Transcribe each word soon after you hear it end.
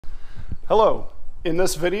Hello. In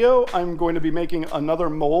this video, I'm going to be making another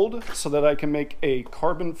mold so that I can make a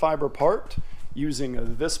carbon fiber part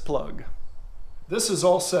using this plug. This is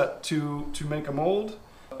all set to make a mold.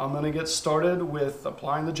 I'm going to get started with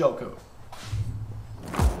applying the gel coat.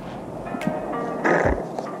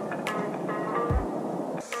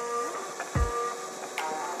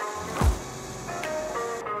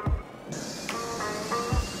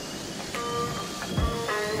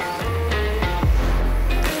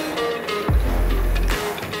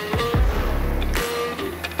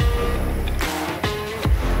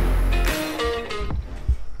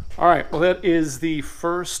 All right, well, that is the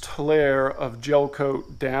first layer of gel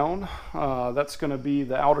coat down. That's going to be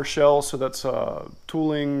the outer shell, so that's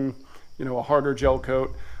tooling, a harder gel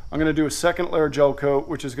coat. I'm going to do a second layer gel coat,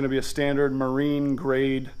 which is going to be a standard marine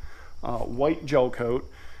grade white gel coat,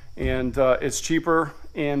 and it's cheaper,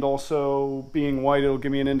 and also being white, it'll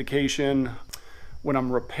give me an indication when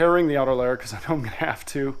I'm repairing the outer layer, because I know I'm going to have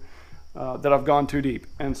to, that I've gone too deep.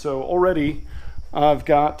 And so already I've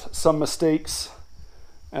got some mistakes,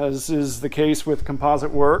 as is the case with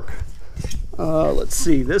composite work. Let's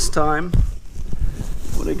see, this time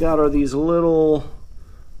what I got are these little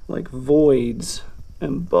like voids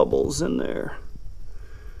and bubbles in there,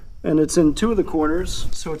 and it's in two of the corners,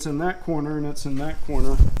 so it's in that corner and it's in that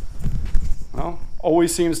corner. Well,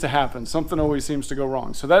 always seems to happen, something always seems to go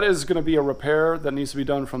wrong. So that is going to be a repair that needs to be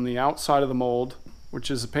done from the outside of the mold, which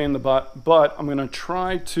is a pain in the butt, but I'm going to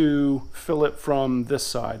try to fill it from this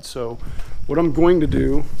side. So what I'm going to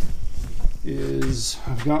do is,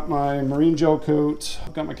 I've got my marine gel coat,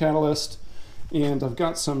 I've got my catalyst, and I've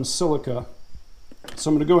got some silica. So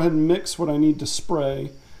I'm going to go ahead and mix what I need to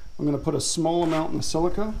spray. I'm going to put a small amount in the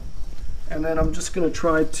silica, and then I'm just going to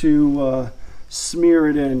try to smear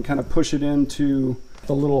it in, kind of push it into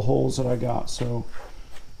the little holes that I got. So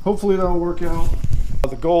hopefully that'll work out.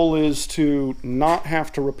 The goal is to not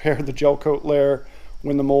have to repair the gel coat layer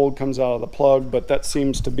when the mold comes out of the plug, but that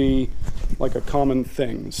seems to be like a common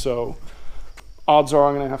thing. So odds are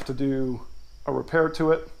I'm going to have to do a repair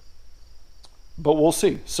to it, but we'll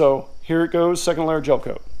see. So here it goes, second layer gel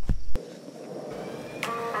coat.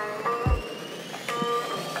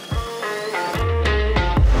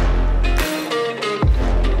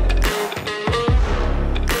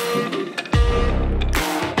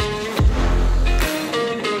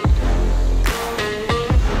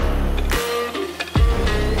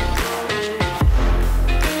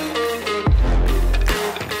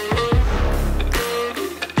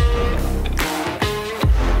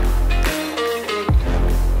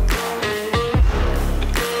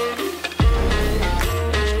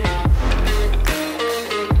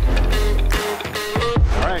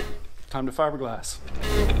 Time to fiberglass.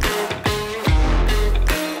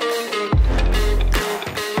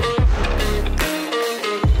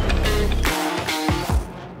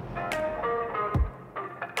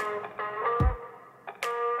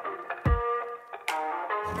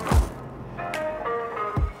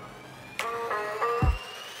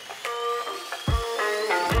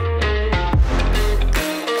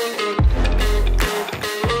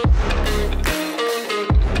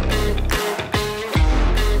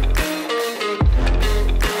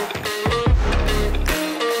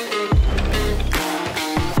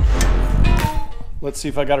 Let's see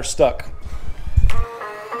if I got her stuck.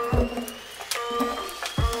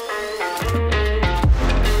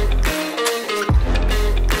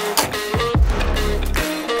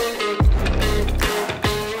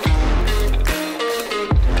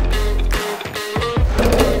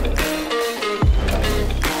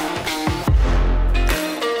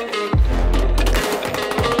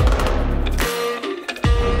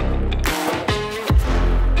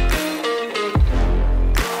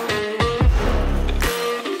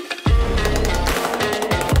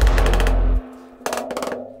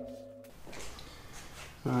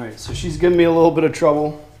 Alright, so she's giving me a little bit of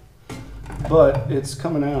trouble, but it's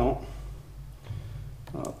coming out.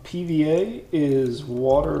 PVA is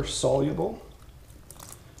water soluble,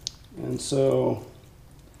 and so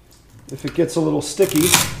if it gets a little sticky,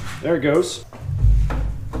 there it goes.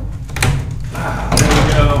 There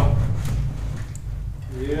we go.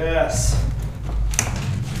 Yes.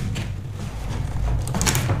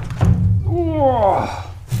 Whoa.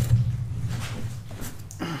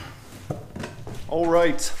 All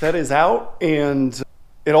right, that is out, and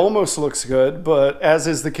it almost looks good, but as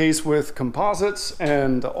is the case with composites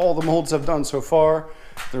and all the molds I've done so far,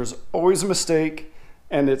 there's always a mistake,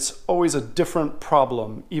 and it's always a different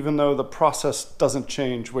problem, even though the process doesn't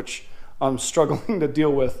change, which I'm struggling to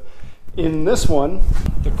deal with. In this one,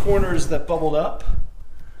 the corners that bubbled up,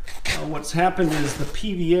 what's happened is the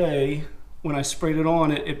PVA when I sprayed it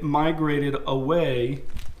on, it migrated away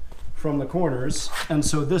from the corners, and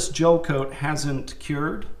so this gel coat hasn't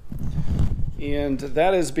cured. And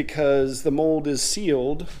that is because the mold is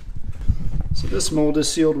sealed. So this mold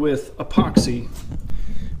is sealed with epoxy,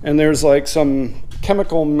 and there's like some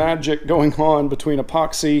chemical magic going on between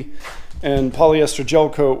epoxy and polyester gel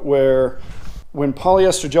coat, where when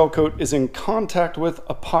polyester gel coat is in contact with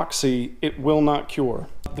epoxy, it will not cure.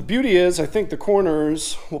 The beauty is, I think the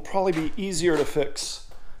corners will probably be easier to fix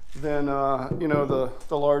than you know,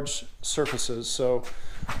 the large surfaces. So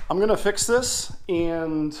I'm gonna fix this,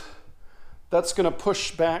 and that's gonna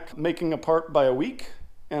push back making a part by a week.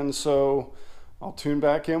 And so I'll tune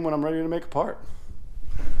back in when I'm ready to make a part.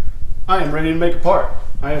 I am ready to make a part.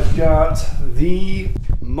 I have got the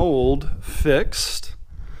mold fixed.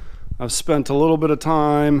 I've spent a little bit of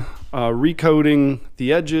time recoating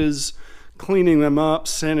the edges, cleaning them up,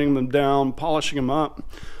 sanding them down, polishing them up.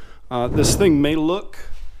 This thing may look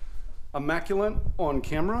immaculate on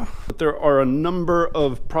camera, but there are a number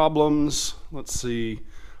of problems. Let's see,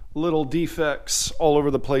 little defects all over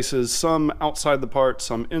the places, some outside the part,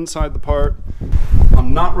 some inside the part.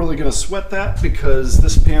 I'm not really going to sweat that because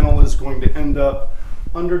this panel is going to end up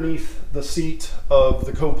underneath the seat of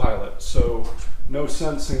the co-pilot, so no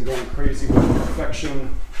sense in going crazy with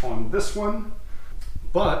perfection on this one.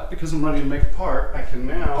 But because I'm ready to make a part, I can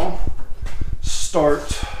now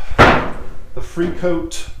start the free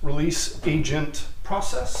coat release agent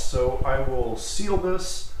process. So I will seal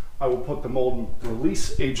this, I will put the mold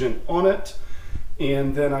release agent on it,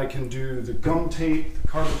 and then I can do the gum tape, the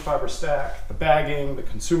carbon fiber stack, the bagging, the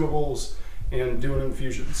consumables, and do an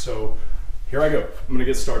infusion. So here I go. I'm gonna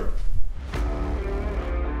get started.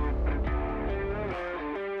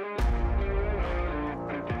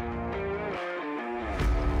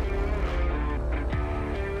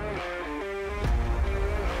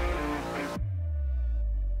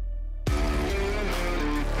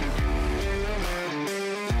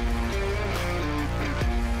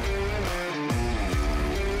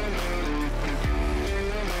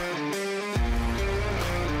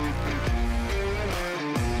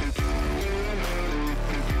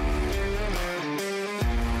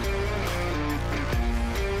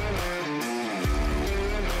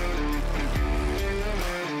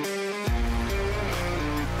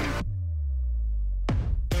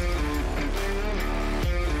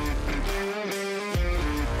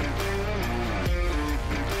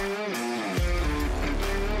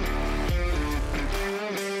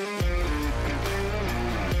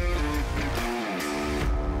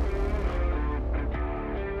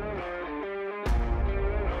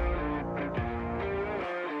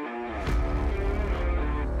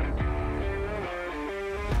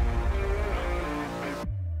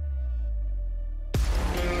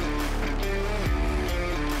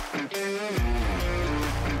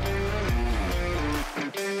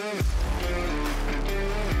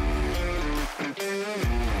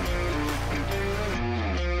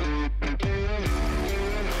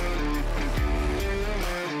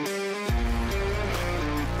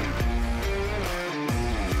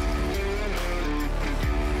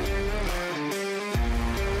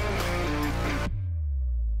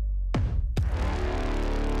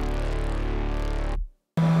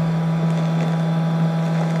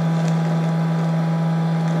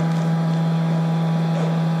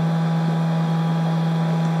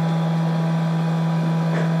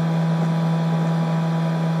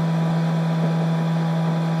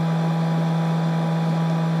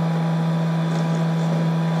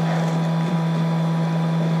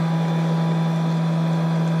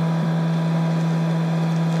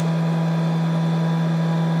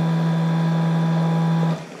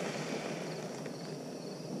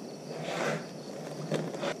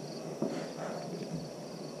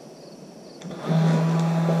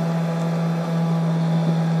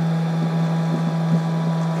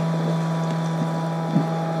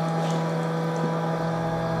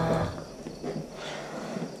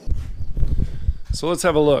 So let's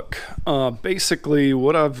have a look. Basically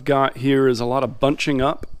what I've got here is a lot of bunching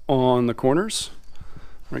up on the corners.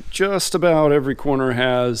 Right, just about every corner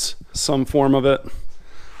has some form of it.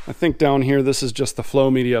 I think down here this is just the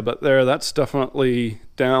flow media, but there, that's definitely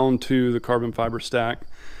down to the carbon fiber stack.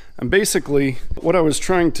 And basically what I was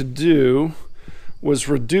trying to do was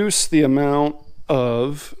reduce the amount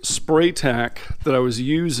of spray tack that I was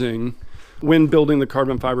using when building the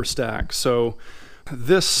carbon fiber stack. So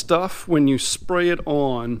this stuff, when you spray it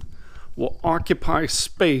on, will occupy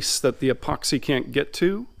space that the epoxy can't get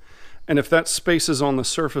to. And if that space is on the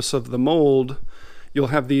surface of the mold, you'll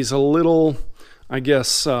have these little, I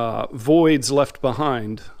guess, voids left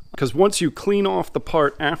behind. Because once you clean off the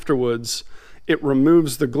part afterwards, it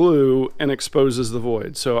removes the glue and exposes the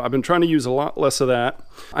void. So I've been trying to use a lot less of that.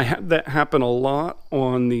 I had that happen a lot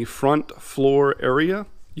on the front floor area,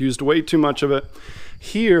 used way too much of it.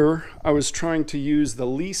 Here, I was trying to use the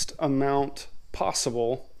least amount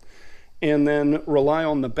possible and then rely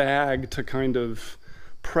on the bag to kind of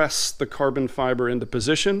press the carbon fiber into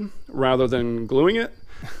position rather than gluing it.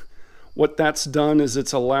 What that's done is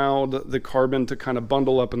it's allowed the carbon to kind of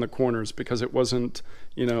bundle up in the corners because it wasn't,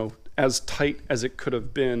 you know, as tight as it could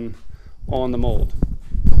have been on the mold.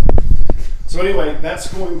 So anyway,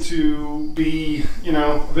 that's going to be, you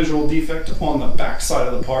know, a visual defect on the back side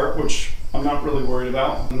of the part, which I'm not really worried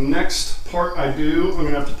about. The next part I do, I'm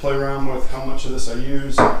gonna have to play around with how much of this I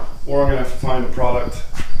use, or I'm gonna have to find a product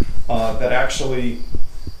that actually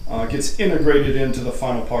gets integrated into the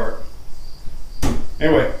final part.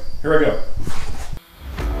 Anyway, here I go.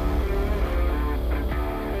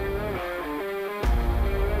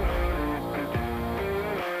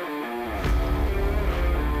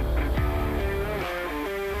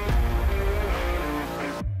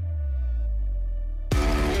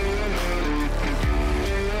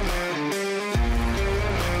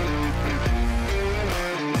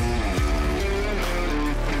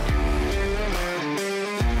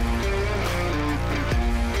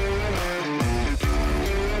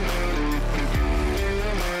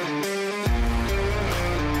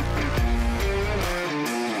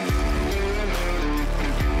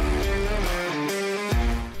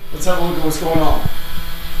 Let's have a look at what's going on.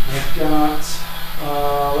 I've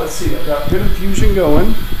got, let's see, I've got good infusion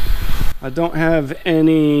going. I don't have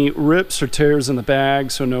any rips or tears in the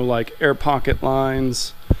bag, so no like air pocket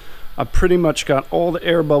lines. I pretty much got all the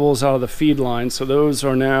air bubbles out of the feed line, so those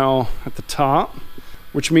are now at the top,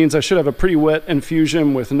 which means I should have a pretty wet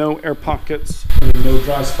infusion with no air pockets and no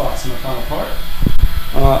dry spots in the final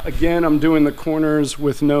part. Again, I'm doing the corners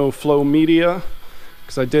with no flow media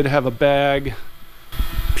because I did have a bag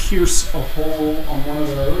pierce a hole on one of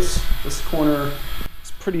those. This corner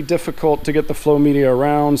is pretty difficult to get the flow media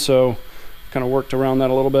around, so kind of worked around that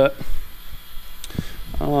a little bit.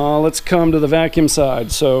 Let's come to the vacuum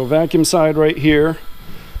side. So vacuum side right here.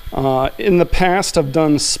 In the past I've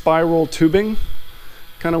done spiral tubing,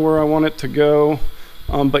 kind of where I want it to go,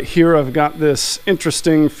 but here I've got this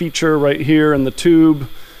interesting feature right here in the tube.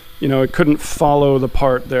 You know, it couldn't follow the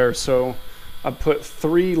part there, so I put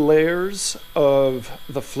 3 layers of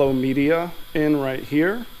the flow media in right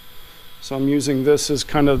here. So I'm using this as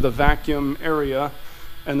kind of the vacuum area,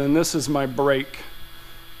 and then this is my brake.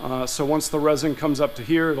 So once the resin comes up to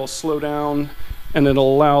here, it'll slow down and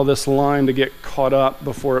it'll allow this line to get caught up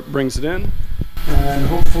before it brings it in. And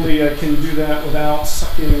hopefully I can do that without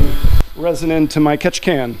sucking resin into my catch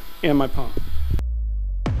can and my pump.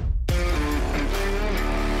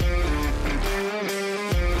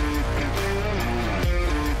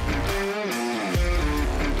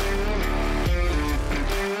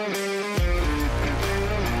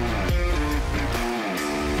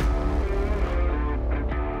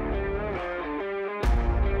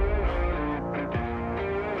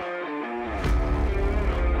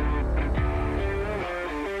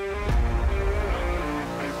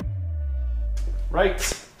 Right,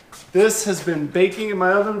 this has been baking in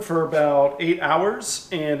my oven for about 8 hours,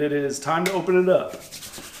 and it is time to open it up.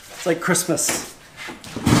 It's like Christmas.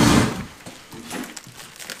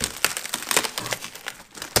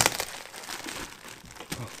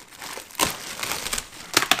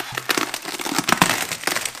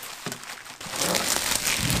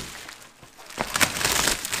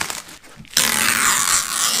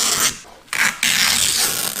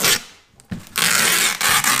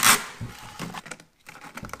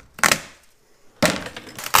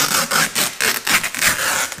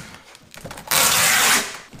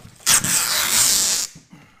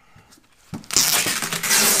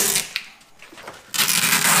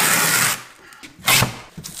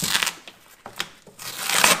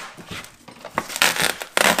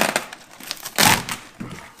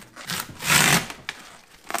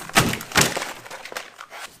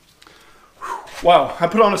 Wow, I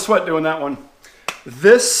put on a sweat doing that one.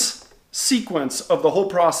 This sequence of the whole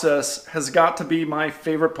process has got to be my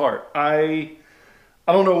favorite part. I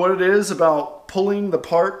don't know what it is about pulling the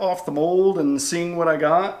part off the mold and seeing what I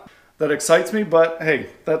got that excites me, but hey,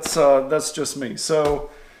 that's just me. So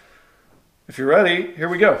if you're ready, here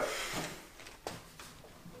we go.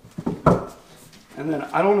 And then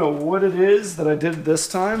I don't know what it is that I did this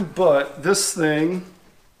time, but this thing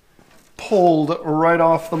pulled right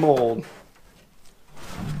off the mold.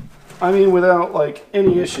 I mean, without like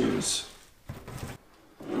any issues.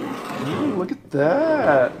 Ooh, look at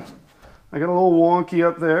that. I got a little wonky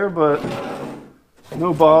up there, but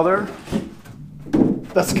no bother.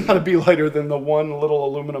 That's got to be lighter than the one little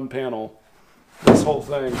aluminum panel. This whole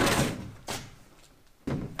thing.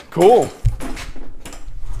 Cool.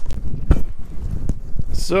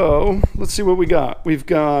 So let's see what we got. We've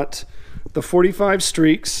got the 45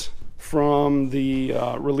 streaks from the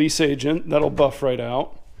release agent. That'll buff right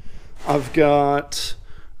out. I've got,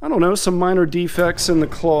 I don't know, some minor defects in the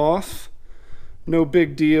cloth. No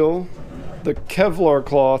big deal. The Kevlar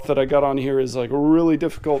cloth that I got on here is like really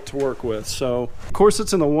difficult to work with. So of course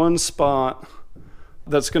it's in the one spot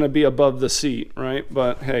that's going to be above the seat, right?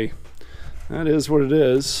 But hey, that is what it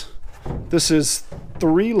is. This is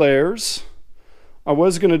 3 layers. I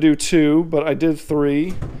was going to do 2, but I did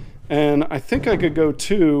 3. And I think I could go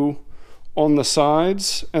 2 on the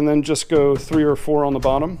sides and then just go 3 or 4 on the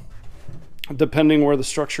bottom, depending where the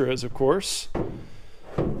structure is, of course.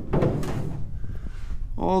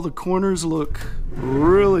 All the corners look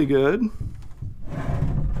really good.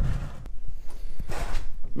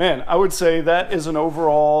 Man, I would say that is an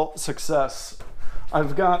overall success.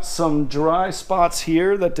 I've got some dry spots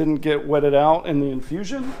here that didn't get wetted out in the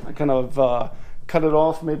infusion. I kind of cut it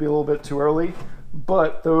off maybe a little bit too early,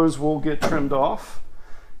 but those will get trimmed off.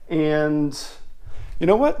 And you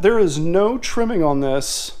know what? There is no trimming on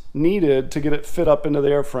this needed to get it fit up into the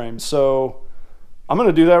airframe. So I'm going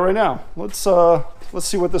to do that right now. Let's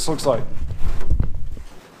see what this looks like.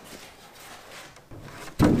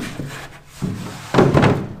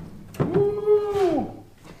 Woo!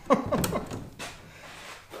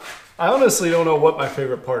 I honestly don't know what my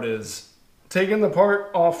favorite part is. Taking the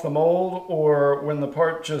part off the mold or when the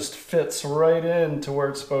part just fits right into where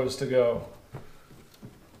it's supposed to go.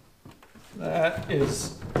 That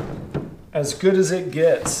is as good as it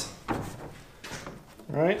gets.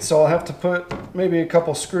 All right, so I'll have to put maybe a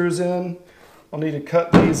couple screws in. I'll need to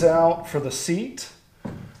cut these out for the seat.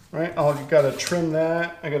 Right, I've got to trim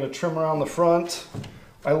that. I got to trim around the front.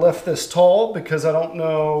 I left this tall because I don't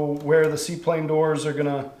know where the seaplane doors are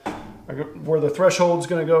gonna, where the threshold's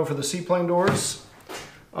gonna go for the seaplane doors.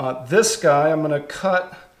 This guy I'm gonna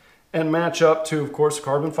cut and match up to, of course,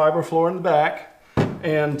 carbon fiber floor in the back,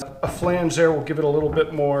 and a flange there will give it a little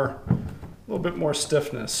bit more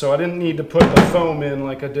stiffness. So I didn't need to put the foam in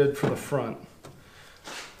like I did for the front.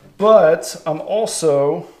 But I'm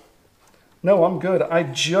also, no, I'm good. I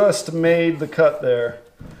just made the cut there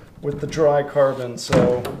with the dry carbon.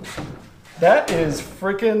 So that is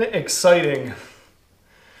freaking exciting.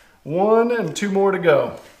 1 and 2 more to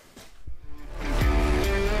go.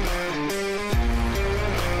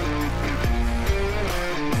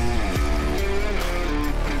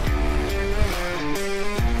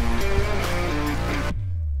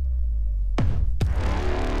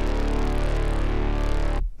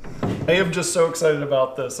 I am just so excited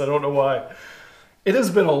about this. I don't know why. It has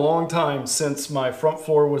been a long time since my front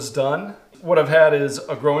floor was done. What I've had is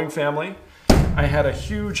a growing family. I had a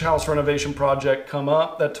huge house renovation project come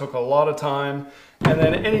up that took a lot of time, and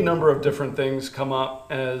then any number of different things come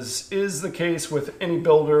up, as is the case with any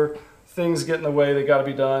builder. Things get in the way, they gotta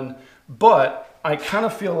be done. But I kind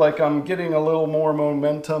of feel like I'm getting a little more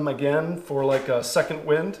momentum again for like a second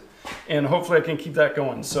wind. And hopefully I can keep that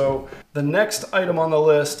going. So the next item on the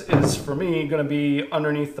list is for me going to be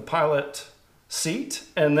underneath the pilot seat,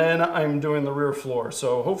 and then I'm doing the rear floor.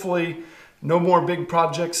 So hopefully no more big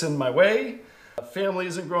projects in my way. Family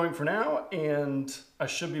isn't growing for now, and I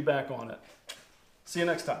should be back on it. See you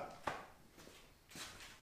next time.